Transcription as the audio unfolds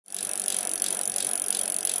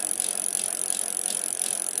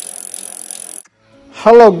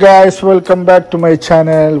Hello guys, welcome back to my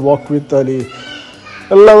channel Walk with Ali.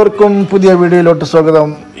 എല്ലാവർക്കും പുതിയ വീഡിയോയിലോട്ട് സ്വാഗതം.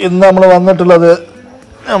 ഇന്ന് നമ്മൾ വന്നിട്ടുള്ളത്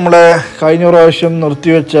നമ്മുടെ കഴിഞ്ഞ പ്രാവശ്യം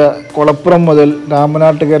നിർത്തിവെച്ച കൊളപ്പുറം മുതൽ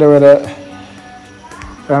രാമനാട്ടുകര വരെ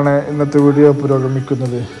ആണ് ഇന്നത്തെ വീഡിയോ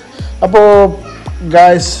പുരോഗമിക്കുന്നത്. അപ്പോൾ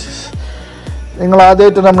ഗായ്സ്, നിങ്ങൾ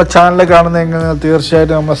ആദ്യമായിട്ട് നമ്മുടെ ചാനൽ കാണുന്നതെങ്കിൽ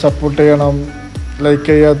തീർച്ചയായിട്ടും നമ്മളെ സപ്പോർട്ട് ചെയ്യണം. ലൈക്ക്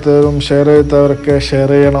ചെയ്യാത്തവരും ഷെയർ ചെയ്യാത്തവരൊക്കെ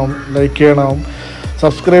ഷെയർ ചെയ്യണം, ലൈക്ക് ചെയ്യണം.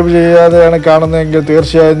 സബ്സ്ക്രൈബ് ചെയ്യാതെയാണ് കാണുന്നതെങ്കിൽ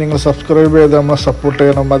തീർച്ചയായും നിങ്ങൾ സബ്സ്ക്രൈബ് ചെയ്ത് നമ്മളെ സപ്പോർട്ട്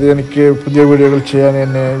ചെയ്യണം. അത് എനിക്ക് പുതിയ വീഡിയോകൾ ചെയ്യാൻ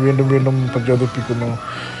എന്നെ വീണ്ടും പ്രചോദിപ്പിക്കുന്നു.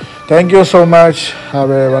 Thank you so much.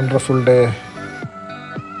 Have A wonderful day.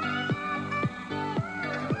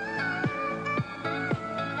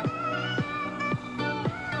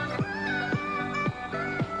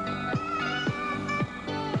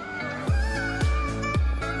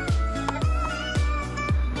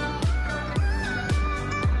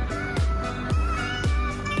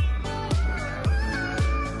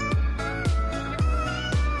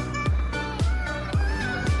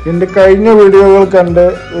 എൻ്റെ കഴിഞ്ഞ വീഡിയോകൾ കണ്ട്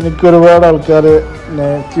എനിക്ക് ഒരുപാട് ആൾക്കാർ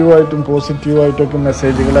നെഗറ്റീവായിട്ടും പോസിറ്റീവായിട്ടൊക്കെ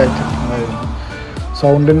മെസ്സേജുകൾ അയച്ചിട്ടുണ്ടായിരുന്നു.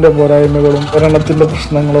 സൗണ്ടിൻ്റെ പോരായ്മകളും ഒരെണ്ണത്തിൻ്റെ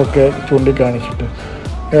പ്രശ്നങ്ങളൊക്കെ ചൂണ്ടിക്കാണിച്ചിട്ട്.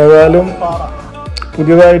 ഏതായാലും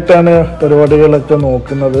പുതിയതായിട്ടാണ് പരിപാടികളൊക്കെ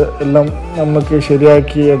നോക്കുന്നത്. എല്ലാം നമുക്ക്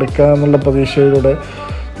ശരിയാക്കി എടുക്കാമെന്നുള്ള പ്രതീക്ഷയിലൂടെ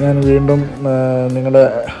ഞാൻ വീണ്ടും നിങ്ങളെ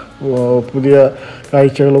പുതിയ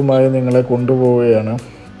കാഴ്ചകളുമായി നിങ്ങളെ കൊണ്ടുപോവുകയാണ്.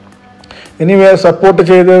 ഇനി സപ്പോർട്ട്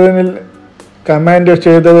ചെയ്തതിൽ കമൻറ്റ്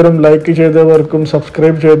ചെയ്തവരും ലൈക്ക് ചെയ്തവർക്കും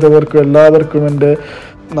സബ്സ്ക്രൈബ് ചെയ്തവർക്കും എല്ലാവർക്കും എൻ്റെ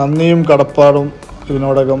നന്ദിയും കടപ്പാടും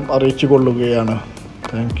ഇതിനോടകം അറിയിച്ചു കൊള്ളുകയാണ്.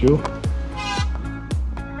 Thank you.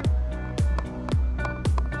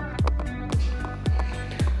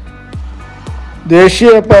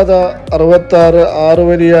 ദേശീയപാത 66 6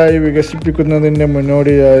 വരിയായി വികസിപ്പിക്കുന്നതിൻ്റെ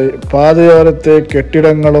മുന്നോടിയായി പാതയോരത്തെ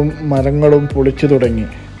കെട്ടിടങ്ങളും മരങ്ങളും പൊളിച്ചു തുടങ്ങി.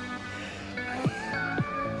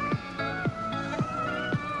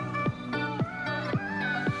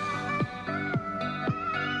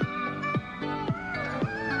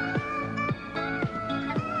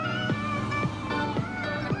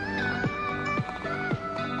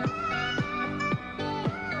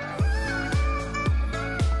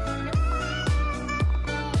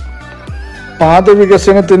 പാത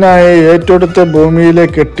വികസനത്തിനായി ഏറ്റെടുത്ത ഭൂമിയിലെ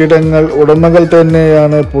കെട്ടിടങ്ങൾ ഉടമകൾ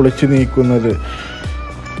തന്നെയാണ് പൊളിച്ചു നീക്കുന്നത്.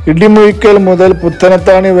 ഇടിമുഴിക്കൽ മുതൽ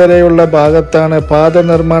പുത്തനത്താണി വരെയുള്ള ഭാഗത്താണ് പാത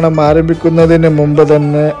നിർമ്മാണം ആരംഭിക്കുന്നതിന് മുമ്പ്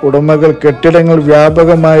തന്നെ ഉടമകൾ കെട്ടിടങ്ങൾ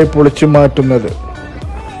വ്യാപകമായി പൊളിച്ചു മാറ്റുന്നത്.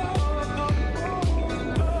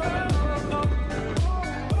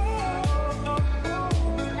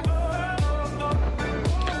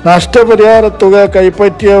 നഷ്ടപരിഹാര തുക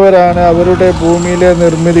കൈപ്പറ്റിയവരാണ് അവരുടെ ഭൂമിയിലെ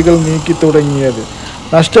നിർമ്മിതികൾ നീക്കി തുടങ്ങിയത്.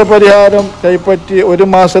 നഷ്ടപരിഹാരം കൈപ്പറ്റി 1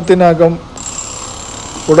 മാസത്തിനകം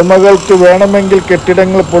ഉടമകൾക്ക് വേണമെങ്കിൽ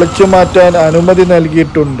കെട്ടിടങ്ങൾ പൊളിച്ചു മാറ്റാൻ അനുമതി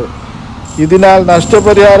നൽകിയിട്ടുണ്ട്. ഇതിനാൽ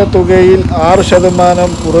നഷ്ടപരിഹാര തുകയിൽ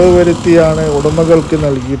 6% കുറവ് വരുത്തിയാണ് ഉടമകൾക്ക്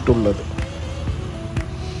നൽകിയിട്ടുള്ളത്.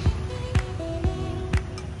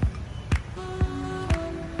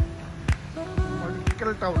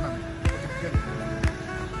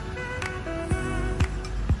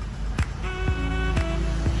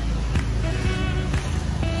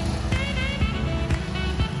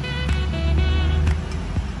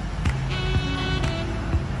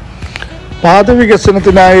 പാത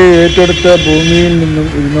വികസനത്തിനായി ഏറ്റെടുത്ത ഭൂമിയിൽ നിന്നും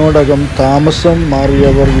ഇതിനോടകം താമസം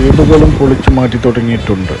മാറിയവർ വീടുകളും പൊളിച്ചു മാറ്റി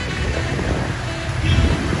തുടങ്ങിയിട്ടുണ്ട്.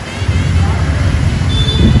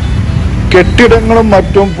 കെട്ടിടങ്ങളും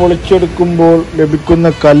മറ്റും പൊളിച്ചെടുക്കുമ്പോൾ ലഭിക്കുന്ന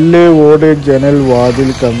കല്ല്, ഓട്, ജനൽ,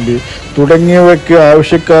 വാതിൽ, കമ്പി തുടങ്ങിയവയ്ക്ക്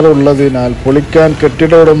ആവശ്യക്കാർ ഉള്ളതിനാൽ പൊളിക്കാൻ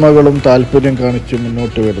കെട്ടിട ഉടമകളും താല്പര്യം കാണിച്ച്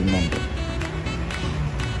മുന്നോട്ട് വരുന്നുണ്ട്.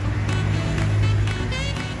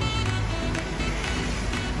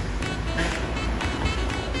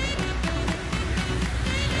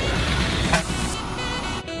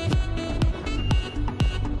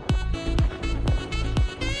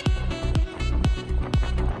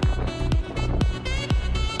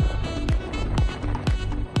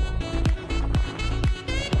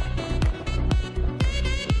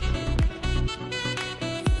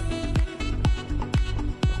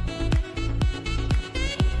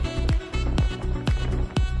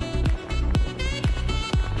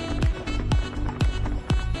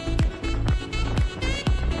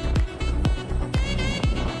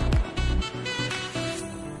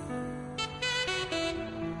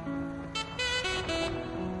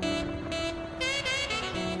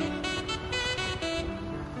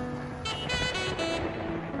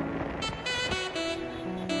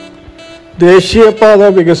 ദേശീയപാത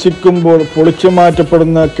വികസിക്കുമ്പോൾ പൊളിച്ചു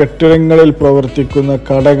മാറ്റപ്പെടുന്ന കെട്ടിടങ്ങളിൽ പ്രവർത്തിക്കുന്ന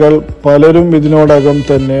കടകൾ പലരും ഇതിനോടകം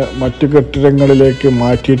തന്നെ മറ്റു കെട്ടിടങ്ങളിലേക്ക്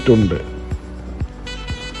മാറ്റിയിട്ടുണ്ട്.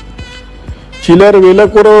 ചിലർ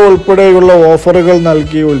വിലക്കുറവ് ഉൾപ്പെടെയുള്ള ഓഫറുകൾ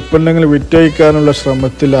നൽകി ഉൽപ്പന്നങ്ങൾ വിറ്റഴിക്കാനുള്ള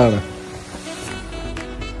ശ്രമത്തിലാണ്.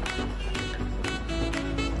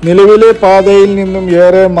 നിലവിലെ പാതയിൽ നിന്നും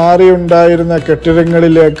ഏറെ മാറിയുണ്ടായിരുന്ന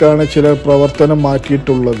കെട്ടിടങ്ങളിലേക്കാണ് ചിലർ പ്രവർത്തനം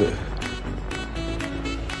മാറ്റിയിട്ടുള്ളത്.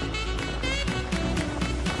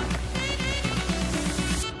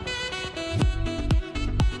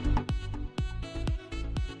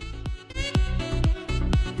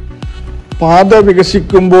 പാത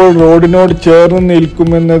വികസിക്കുമ്പോൾ റോഡിനോട് ചേർന്ന്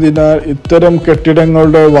നിൽക്കുമെന്നതിനാൽ ഇത്തരം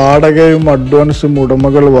കെട്ടിടങ്ങളുടെ വാടകയും അഡ്വാൻസും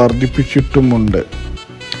ഉടമകൾ വർദ്ധിപ്പിച്ചിട്ടുമുണ്ട്.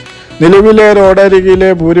 നിലവിലെ റോഡരികിലെ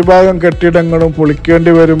ഭൂരിഭാഗം കെട്ടിടങ്ങളും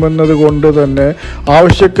പൊളിക്കേണ്ടി വരുമെന്നതുകൊണ്ട് തന്നെ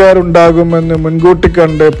ആവശ്യക്കാരുണ്ടാകുമെന്ന് മുൻകൂട്ടി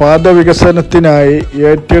കണ്ട് പാത വികസനത്തിനായി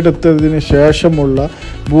ഏറ്റെടുത്തതിന് ശേഷമുള്ള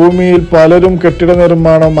ഭൂമിയിൽ പലരും കെട്ടിട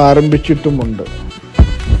നിർമ്മാണം ആരംഭിച്ചിട്ടുമുണ്ട്.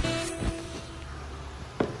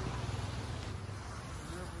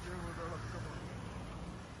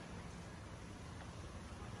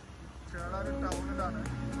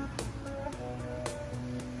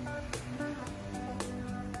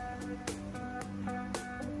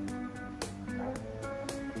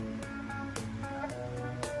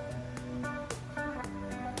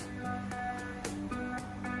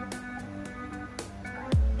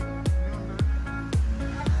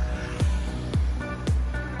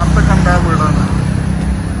 വീടാണ്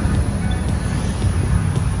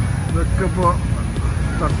ഇതൊക്കെ ഇപ്പോൾ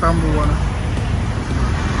തട്ടാൻ പോവാണ്.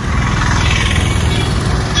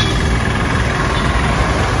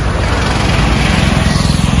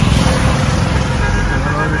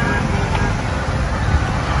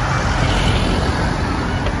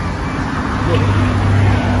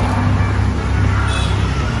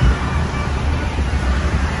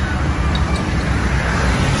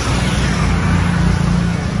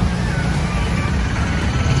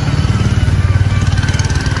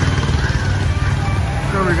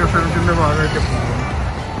 വികസനത്തിൻ്റെ ഭാഗമായിട്ട് പോകും.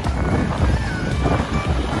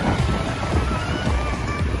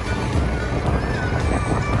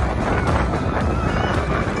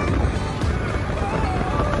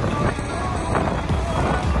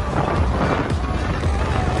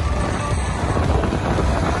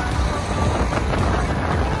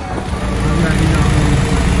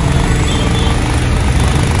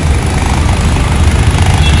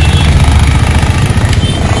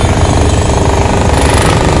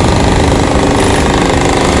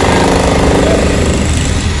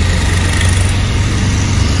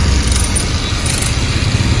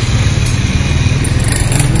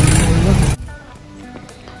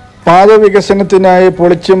 പാത വികസനത്തിനായി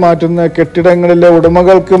പൊളിച്ചു മാറ്റുന്ന കെട്ടിടങ്ങളിലെ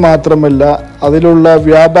ഉടമകൾക്ക് മാത്രമല്ല അതിലുള്ള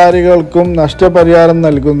വ്യാപാരികൾക്കും നഷ്ടപരിഹാരം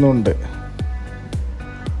നൽകുന്നുണ്ട്.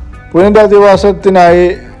 പുനരധിവാസത്തിനായി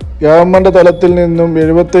ഗവൺമെൻറ് തലത്തിൽ നിന്നും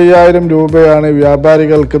 75,000 രൂപയാണ്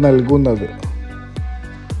വ്യാപാരികൾക്ക് നൽകുന്നത്.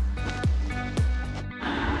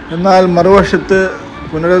 എന്നാൽ മറുവശത്ത്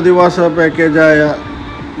പുനരധിവാസ പാക്കേജായ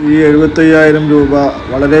ഈ 75,000 രൂപ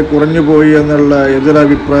വളരെ കുറഞ്ഞു പോയി എന്നുള്ള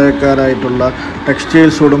എതിരഭിപ്രായക്കാരായിട്ടുള്ള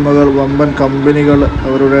ടെക്സ്റ്റൈൽസ് ഉടമകൾ, വമ്പൻ കമ്പനികൾ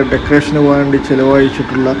അവരുടെ ഡെക്കറേഷന് വേണ്ടി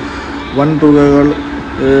ചിലവഴിച്ചിട്ടുള്ള വൻ തുകകൾ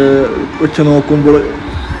വെച്ച് നോക്കുമ്പോൾ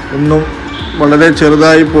ഒന്നും വളരെ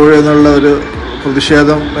ചെറുതായി പോയെന്നുള്ള ഒരു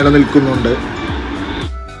പ്രതിഷേധം നിലനിൽക്കുന്നുണ്ട്.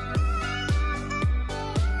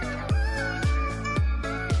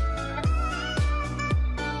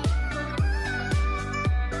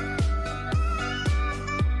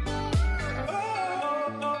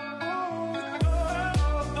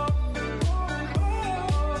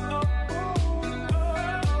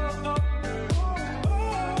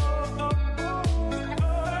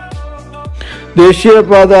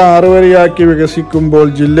 ദേശീയപാത 6 വരിയാക്കി വികസിക്കുമ്പോൾ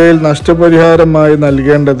ജില്ലയിൽ നഷ്ടപരിഹാരമായി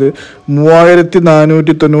നൽകേണ്ടത്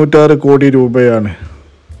 3,496 കോടി രൂപയാണ്.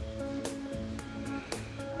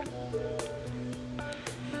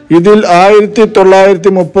 ഇതിൽ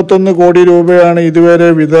 1,931 കോടി രൂപയാണ് ഇതുവരെ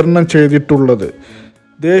വിതരണം ചെയ്തിട്ടുള്ളത്.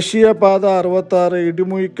 ദേശീയപാത 66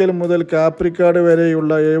 ഇടിമുഴിക്കൽ മുതൽ കാപ്രിക്കാട്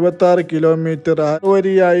വരെയുള്ള 76 കിലോമീറ്റർ 6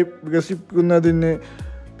 വരിയായി വികസിപ്പിക്കുന്നതിന്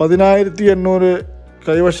 10,800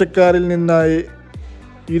 കൈവശക്കാരിൽ നിന്നായി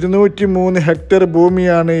 203 ഹെക്ടർ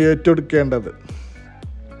ഭൂമിയാണ് ഏറ്റെടുക്കേണ്ടത്.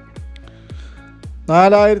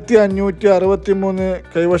 4,563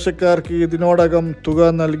 കൈവശക്കാർക്ക് ഇതിനോടകം തുക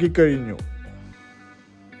നൽകിക്കഴിഞ്ഞു.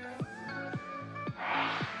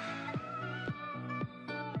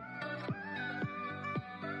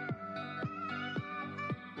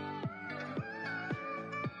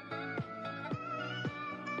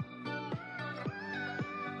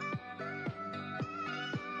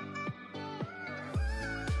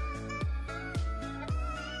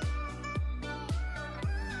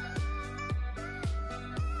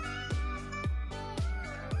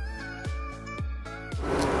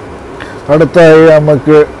 അടുത്തായി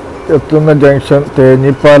നമുക്ക് എത്തുന്ന junction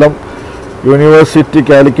Thenhipalam university,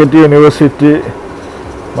 Calicut university.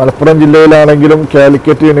 Malappuram ജില്ലയിലാണെങ്കിലും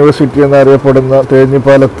Calicut university എന്നറിയപ്പെടുന്ന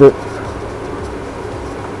തേഞ്ഞിപ്പാലത്ത്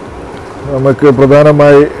നമുക്ക്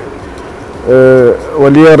പ്രധാനമായി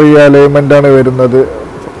വലിയ അലൈൻമെൻ്റാണ് വരുന്നത്.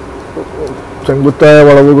 ചെങ്കുത്തായ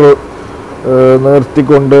വളവുകൾ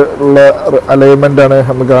നിർത്തിക്കൊണ്ട് ഉള്ള അലൈൻമെൻ്റാണ്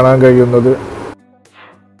നമുക്ക് കാണാൻ കഴിയുന്നത്.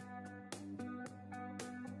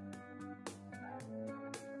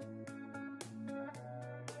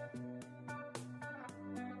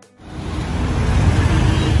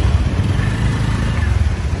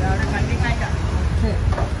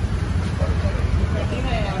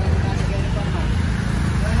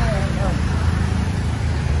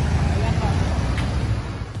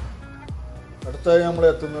 അടുത്തായി നമ്മൾ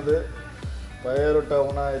എത്തുന്നത് പഴയൊരു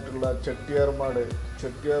ടൗണായിട്ടുള്ള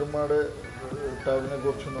ചെട്ടിയാർമാട് ടൗണിനെ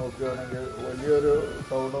കുറിച്ച് നോക്കുകയാണെങ്കിൽ വലിയൊരു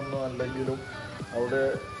ടൗണൊന്നും അല്ലെങ്കിലും അവിടെ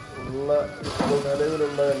ഉള്ള ഇപ്പോൾ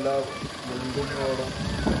നിലവിലുള്ള എല്ലാ ബിൽഡിങ്ങുകളും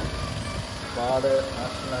പാടെ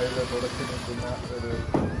നാഷണൽ ഹൈവേ തുടക്കി നിൽക്കുന്ന ഒരു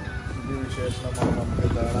സ്ഥിതിവിശേഷണമാണ് നമുക്ക്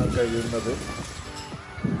കാണാൻ കഴിയുന്നത്.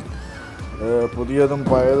 പുതിയതും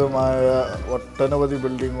പഴയതുമായ ഒട്ടനവധി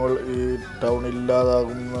ബിൽഡിങ്ങുകൾ ഈ ടൗൺ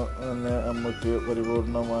ഇല്ലാതാകുന്ന എന്ന് നമുക്ക്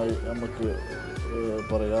പരിപൂർണമായി നമുക്ക്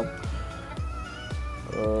പറയാം.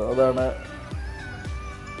 അതാണ്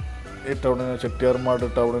ഈ ചെട്ടിയാർമാട്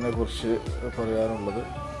ടൗണിനെ കുറിച്ച് പറയാനുള്ളത്.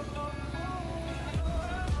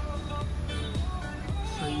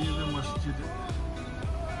 മസ്ജിദ്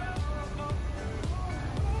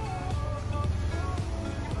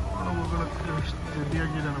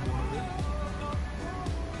ശരിയാക്കിയിട്ടാണ് പോകുന്നത്.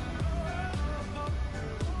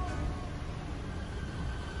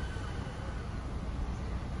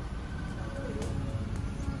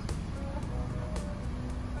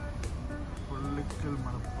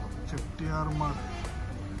 മലപ്പുറം ചെട്ടിയാർമാട്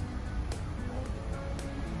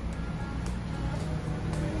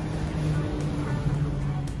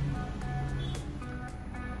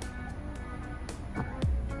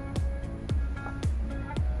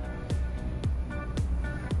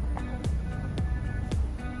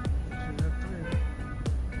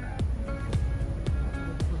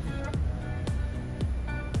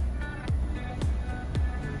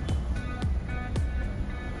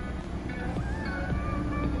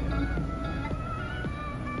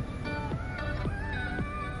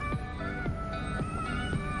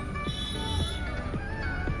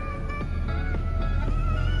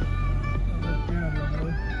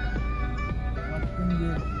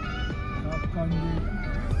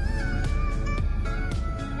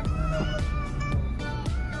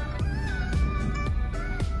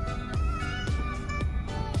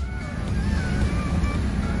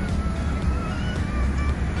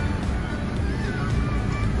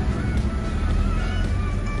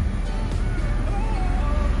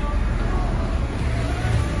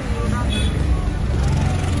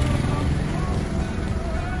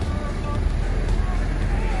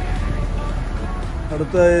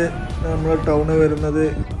അടുത്തായി നമ്മൾ ടൗണ് വരുന്നത്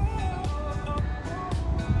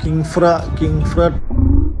കിങ്ഫ്ര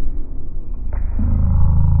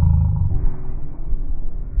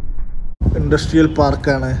ഇൻഡസ്ട്രിയൽ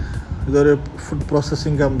പാർക്കാണ്. ഇതൊരു ഫുഡ്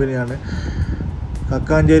പ്രോസസ്സിങ് കമ്പനിയാണ്.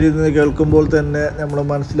 കക്കാഞ്ചേരി നിന്ന് കേൾക്കുമ്പോൾ തന്നെ നമ്മുടെ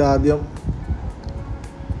മനസ്സിൽ ആദ്യം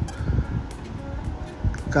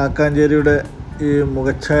കാക്കാഞ്ചേരിയുടെ ഈ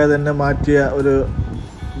മുഖച്ഛായ തന്നെ മാറ്റിയ ഒരു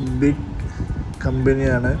ബിഗ്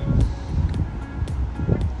കമ്പനിയാണ്.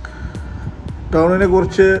 ടൗണിനെ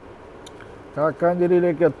കുറിച്ച്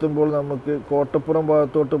കാക്കാഞ്ചേരിയിലേക്ക് എത്തുമ്പോൾ നമുക്ക് കോട്ടപ്പുറം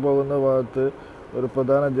ഭാഗത്തോട്ട് പോകുന്ന ഭാഗത്ത് ഒരു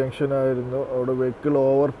പ്രധാന ജംഗ്ഷനായിരുന്നു. അവിടെ വെഹിക്കിൾ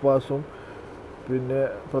ഓവർപാസും പിന്നെ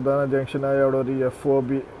പ്രധാന ജംഗ്ഷനായ അവിടെ ഒരു FOB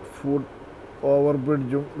ഫുഡ് ഓവർ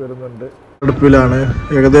ബ്രിഡ്ജും വരുന്നുണ്ട്. അടുപ്പിലാണ്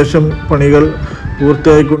ഏകദേശം പണികൾ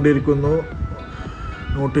പൂർത്തിയായിക്കൊണ്ടിരിക്കുന്നു.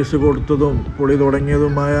 നോട്ടീസ് കൊടുത്തതും പൊളി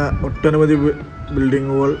തുടങ്ങിയതുമായ ഒട്ടനവധി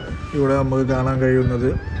ബിൽഡിങ്ങുകൾ ഇവിടെ നമുക്ക് കാണാൻ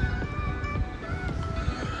കഴിയുന്നത്.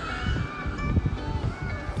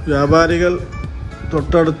 വ്യാപാരികൾ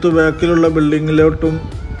തൊട്ടടുത്ത് ബാക്കിലുള്ള ബിൽഡിങ്ങിലോട്ടും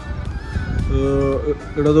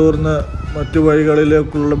ഇടതൂർന്ന മറ്റു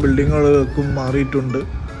വഴികളിലേക്കുള്ള ബിൽഡിങ്ങുകളിലേക്കും മാറിയിട്ടുണ്ട്.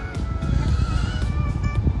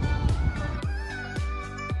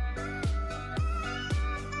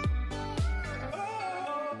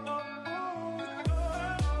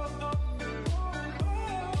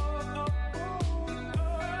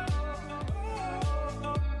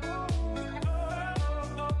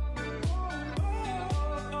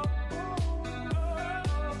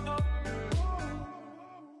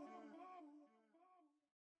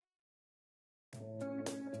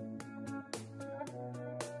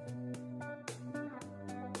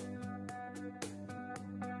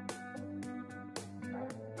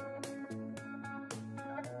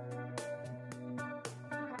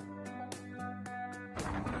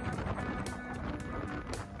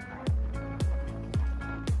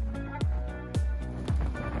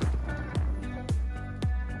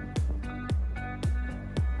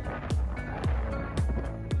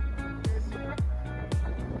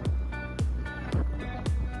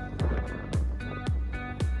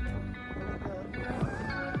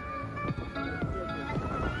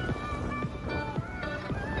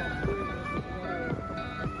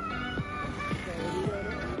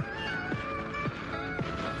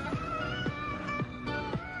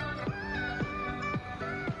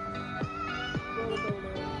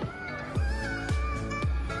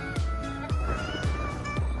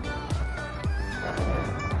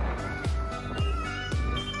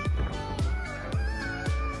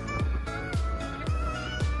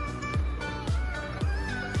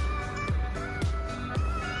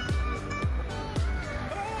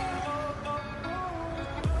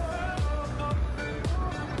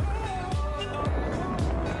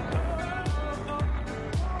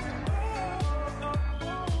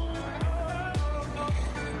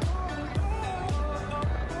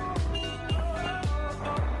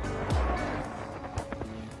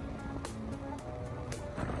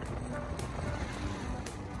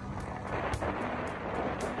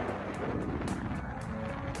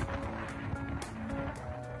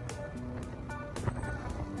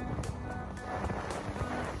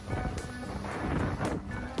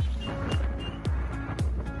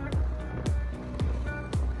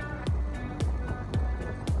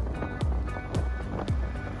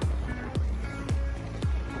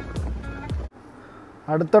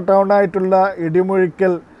 അടുത്ത ടൗണായിട്ടുള്ള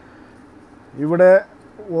ഇടിമുഴിക്കൽ ഇവിടെ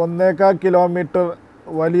 1.25 കിലോമീറ്റർ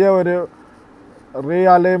വലിയ ഒരു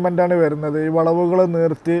അലൈൻമെൻ്റാണ് വരുന്നത്. ഈ വളവുകൾ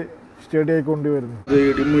നിർത്തി സ്റ്റേഡിയായി കൊണ്ടുവരുന്നത്. ഇത്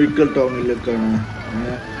ഇടിമുഴിക്കൽ ടൗണിലേക്കാണ്.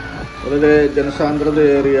 വളരെ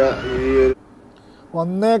ജനസാന്ദ്രതയേറിയ ഈ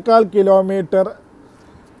 1.25 കിലോമീറ്റർ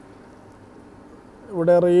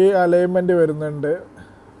ഇവിടെ അലൈൻമെൻറ്റ് വരുന്നുണ്ട്.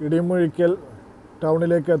 ഇടിമുഴിക്കൽ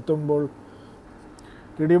ടൗണിലേക്ക് എത്തുമ്പോൾ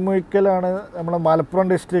ഇടിമുഴിക്കലാണ് നമ്മുടെ മലപ്പുറം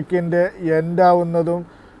ഡിസ്ട്രിക്റ്റിൻ്റെ എൻഡാവുന്നതും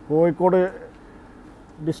കോഴിക്കോട്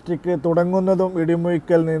ഡിസ്ട്രിക്റ്റ് തുടങ്ങുന്നതും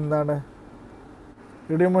ഇടിമുഴിക്കൽ നിന്നാണ്.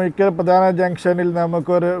 ഇടിമുഴിക്കൽ പ്രധാന ജംഗ്ഷനിൽ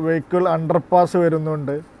നമുക്കൊരു വെഹിക്കിൾ അണ്ടർപാസ്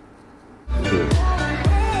വരുന്നുണ്ട്.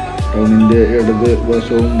 ടൗണിൻ്റെ ഇടത്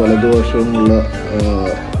വശവും വലതുവശവുമുള്ള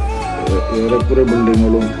ഏറെക്കുറെ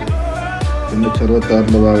ബിൽഡിങ്ങുകളും പിന്നെ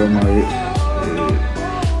 66-ൻ്റെ ഭാഗമായി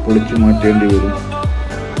പൊളിച്ചു മാറ്റേണ്ടി വരും.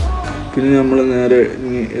 പിന്നെ നമ്മൾ നേരെ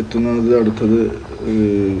ഇനി എത്തുന്നത് അടുത്തത്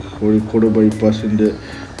കോഴിക്കോട് ബൈപ്പാസിൻ്റെ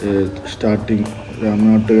സ്റ്റാർട്ടിങ്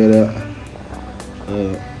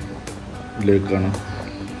രാമനാട്ടുകരയിലേക്കാണ്.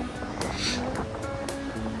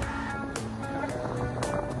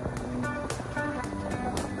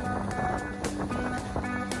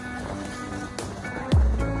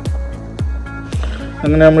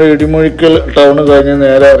 അങ്ങനെ നമ്മൾ ഇടിമുഴിക്കൽ ടൗൺ കഴിഞ്ഞ്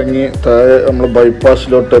നേരെ ഇറങ്ങി താഴെ നമ്മൾ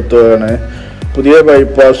ബൈപ്പാസിലോട്ട് എത്തുകയാണ്. പുതിയ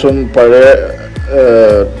ബൈപ്പാസും പഴയ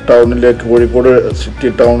ടൗണിലേക്ക് കോഴിക്കോട് സിറ്റി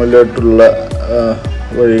ടൗണിലോട്ടുള്ള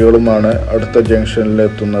വഴികളുമാണ് അടുത്ത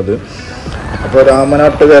ജംഗ്ഷനിലെത്തുന്നത്. അപ്പോൾ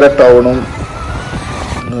രാമനാട്ടുകര ടൗണും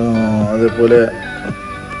അതേപോലെ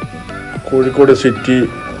കോഴിക്കോട് സിറ്റി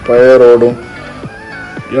പഴയ റോഡും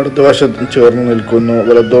ഇടതുവശത്ത് ചേർന്ന് നിൽക്കുന്നു.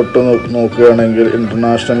 വലത്തോട്ട് നോക്കുകയാണെങ്കിൽ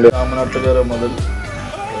ഇൻ്റർനാഷണൽ രാമനാട്ടുകര മുതൽ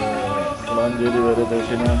വളാഞ്ചേരി വരെ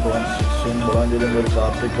ദക്ഷിണ വളാഞ്ചേരി മുതൽ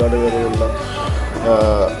കാർത്തിക്കാട് വരെയുള്ള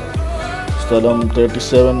സ്ഥലം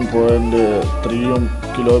 37.3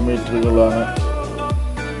 കിലോമീറ്ററുകളാണ്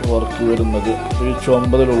വർക്ക് വരുന്നത്. റീച്ച്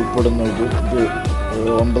 9 ഉൾപ്പെടുന്നു. ഇത്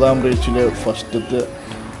 9ാം റീച്ചിലെ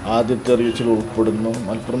ആദ്യത്തെ റീച്ചിൽ ഉൾപ്പെടുന്നു.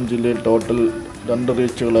 മലപ്പുറം ജില്ലയിൽ ടോട്ടൽ 2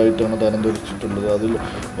 റീച്ചുകളായിട്ടാണ് തരംതിരിച്ചിട്ടുള്ളത്. അതിൽ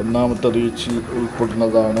 1ാമത്തെ റീച്ചിൽ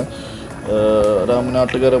ഉൾപ്പെടുന്നതാണ്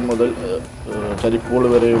രാമനാട്ടുകര മുതൽ കരിപ്പോൾ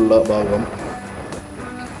വരെയുള്ള ഭാഗം.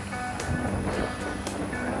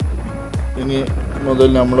 ഇനി മുതൽ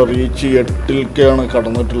നമ്മൾ റീച്ച് 8ലേക്കാണ്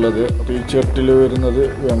കടന്നിട്ടുള്ളത്. റീച്ച് 8 വരുന്നത്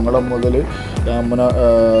വെങ്ങളം മുതൽ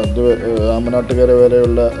രാമനാട്ടുകര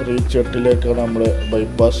വരെയുള്ള റീച്ച് 8ലേക്കാണ് നമ്മൾ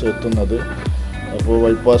ബൈപ്പാസ് എത്തുന്നത്. അപ്പോൾ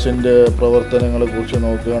ബൈപ്പാസിൻ്റെ പ്രവർത്തനങ്ങളെക്കുറിച്ച്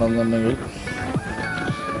നോക്കുകയാണെന്നുണ്ടെങ്കിൽ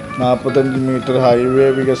 45 മീറ്റർ ഹൈവേ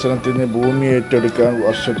വികസനത്തിന് ഭൂമി ഏറ്റെടുക്കാൻ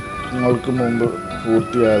വർഷങ്ങൾക്ക് മുമ്പ്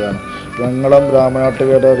പൂർത്തിയായതാണ്. വെങ്ങളം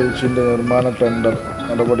രാമനാട്ടുകര റീച്ചിൻ്റെ നിർമ്മാണ ടെൻഡർ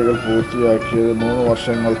നടപടികൾ പൂർത്തിയാക്കിയത് 3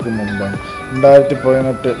 വർഷങ്ങൾക്ക് മുമ്പാണ്.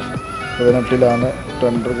 2018-ലാണ്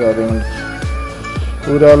ടെൻഡർ കാര്യങ്ങൾ.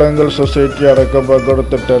 ഊരാളുങ്കൽ സൊസൈറ്റി അടക്കം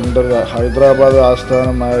പങ്കെടുത്ത ടെൻഡർ ഹൈദരാബാദ്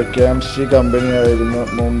ആസ്ഥാനമായ KMC കമ്പനിയായിരുന്നു.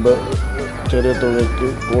 മുമ്പ് ചെറിയ തുകയ്ക്ക്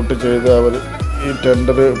വോട്ട് ചെയ്ത് അവർ ഈ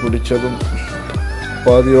ടെൻഡർ പിടിച്ചതും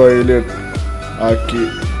പാതി വഴിയിൽ ആക്കി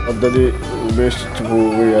പദ്ധതി ഉപേക്ഷിച്ചു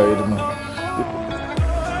പോവുകയായിരുന്നു.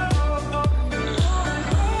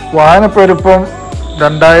 വാഹനപ്പെരുപ്പം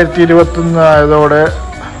 2021 ആയതോടെ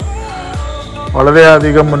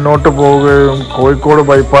വളരെയധികം മുന്നോട്ട് പോവുകയും കോഴിക്കോട്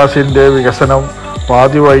ബൈപ്പാസിൻ്റെ വികസനം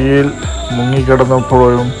പാതി വഴിയിൽ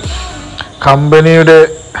മുങ്ങിക്കിടന്നപ്പോഴും കമ്പനിയുടെ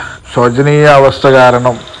ശോചനീയ അവസ്ഥ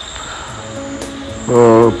കാരണം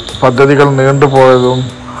പദ്ധതികൾ നീണ്ടുപോയതും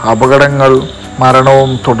അപകടങ്ങൾ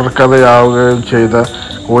മരണവും തുടർക്കഥയാവുകയും ചെയ്ത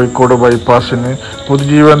കോഴിക്കോട് ബൈപ്പാസിന്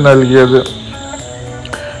പുതുജീവൻ നൽകിയത്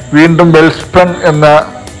വീണ്ടും വെൽസ്പൺ എന്ന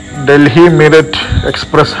ഡൽഹി മീററ്റ്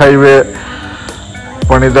എക്സ്പ്രസ് ഹൈവേ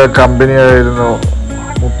പണിത കമ്പനിയായിരുന്നു.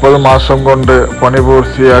 30 മാസം കൊണ്ട് പണി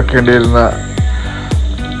പൂർത്തിയാക്കേണ്ടിയിരുന്ന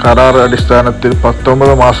കരാർ അടിസ്ഥാനത്തിൽ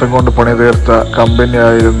 19 മാസം കൊണ്ട് പണി തീർത്ത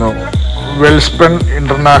കമ്പനിയായിരുന്നു വെൽസ്പൺ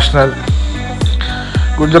ഇൻ്റർനാഷണൽ.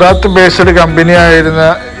 ഗുജറാത്ത് ബേസ്ഡ് കമ്പനിയായിരുന്ന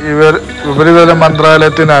ഇവർ ഉപരിതല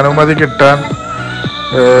മന്ത്രാലയത്തിന് അനുമതി കിട്ടാൻ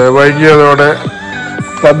വൈകിയതോടെ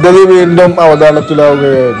പദ്ധതി വീണ്ടും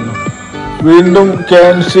അവതാളത്തിലാവുകയായിരുന്നു. വീണ്ടും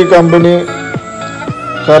KMC കമ്പനി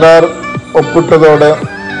കരാർ ഒപ്പിട്ടതോടെ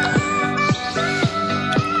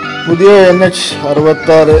പുതിയ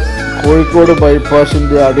Nh66 കോഴിക്കോട്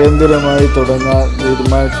ബൈപ്പാസിൻ്റെ അടിയന്തരമായി തുടങ്ങാൻ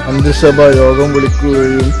തീരുമാനിച്ച മന്ത്രിസഭാ യോഗം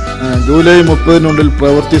വിളിക്കുകയും ജൂലൈ 30-നുള്ളിൽ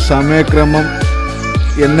പ്രവൃത്തി സമയക്രമം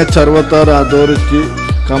Nh66 അതോറിറ്റി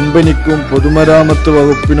കമ്പനിക്കും പൊതുമരാമത്ത്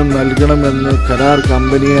വകുപ്പിനും നൽകണമെന്ന് കരാർ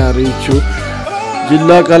കമ്പനിയെ അറിയിച്ചു.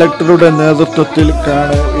 ജില്ലാ കളക്ടറുടെ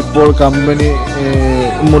നേതൃത്വത്തിലാണ് ഇപ്പോൾ കമ്പനി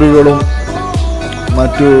മുറികളും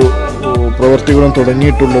മറ്റു പ്രവൃത്തികളും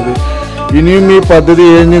തുടങ്ങിയിട്ടുള്ളത്. ഇനിയും ഈ പദ്ധതി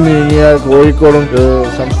എഴിഞ്ഞു നീങ്ങിയാൽ കോഴിക്കോടും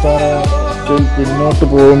സംസ്ഥാന സ്റ്റിൽ പിന്നോട്ട്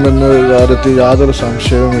പോകുമെന്ന കാര്യത്തിൽ യാതൊരു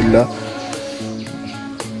സംശയവുമില്ല.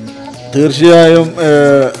 തീർച്ചയായും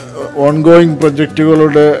ഓൺഗോയിങ്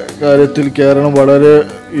പ്രൊജക്റ്റുകളുടെ കാര്യത്തിൽ കേരളം വളരെ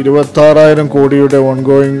 26,000 കോടിയുടെ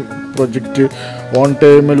ഓൺഗോയിങ് പ്രൊജക്റ്റ് ഓൺ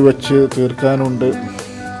ടൈമിൽ വെച്ച് തീർക്കാനുണ്ട്.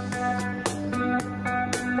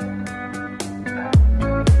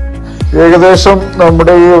 ഏകദേശം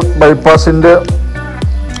നമ്മുടെ ഈ ബൈപ്പാസിൻ്റെ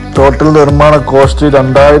ടോട്ടൽ നിർമ്മാണ കോസ്റ്റ്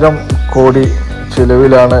 2,000 കോടി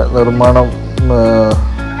ചിലവിലാണ് നിർമ്മാണം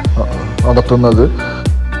നടത്തുന്നത്.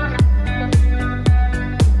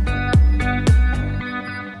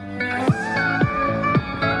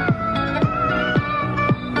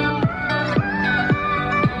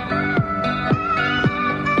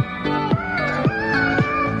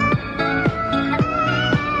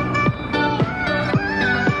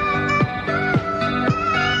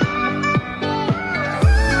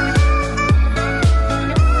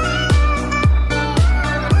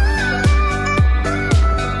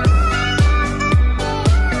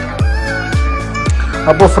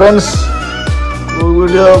 അപ്പോൾ ഫ്രണ്ട്സ്,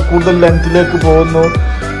 വീഡിയോ കൂടുതൽ ലെങ്ത്തിലേക്ക് പോകുന്നു.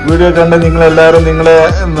 വീഡിയോ കണ്ട് നിങ്ങളെല്ലാവരും നിങ്ങളെ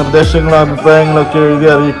നിർദ്ദേശങ്ങളും അഭിപ്രായങ്ങളൊക്കെ എഴുതി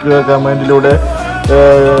അറിയിക്കുക കമൻറ്റിലൂടെ.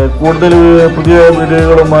 കൂടുതൽ പുതിയ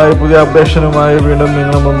വീഡിയോകളുമായി പുതിയ അപ്ഡേഷനുമായി വീണ്ടും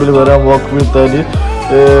നിങ്ങളുടെ മുമ്പിൽ വരാം. വാക്ക് വിത്ത് അലി.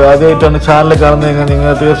 ആദ്യമായിട്ടാണ് ചാനൽ കാണുന്നതെങ്കിൽ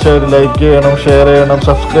നിങ്ങൾ തീർച്ചയായും ലൈക്ക് ചെയ്യണം, ഷെയർ ചെയ്യണം.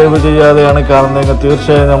 സബ്സ്ക്രൈബ് ചെയ്യാതെയാണ് കാണുന്നതെങ്കിൽ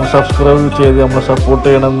തീർച്ചയായും നമ്മൾ സബ്സ്ക്രൈബ് ചെയ്ത് നമ്മളെ സപ്പോർട്ട്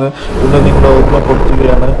ചെയ്യണമെന്ന് വീണ്ടും നിങ്ങളെ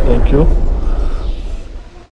ഓർമ്മപ്പെടുത്തുകയാണ്. Thank you.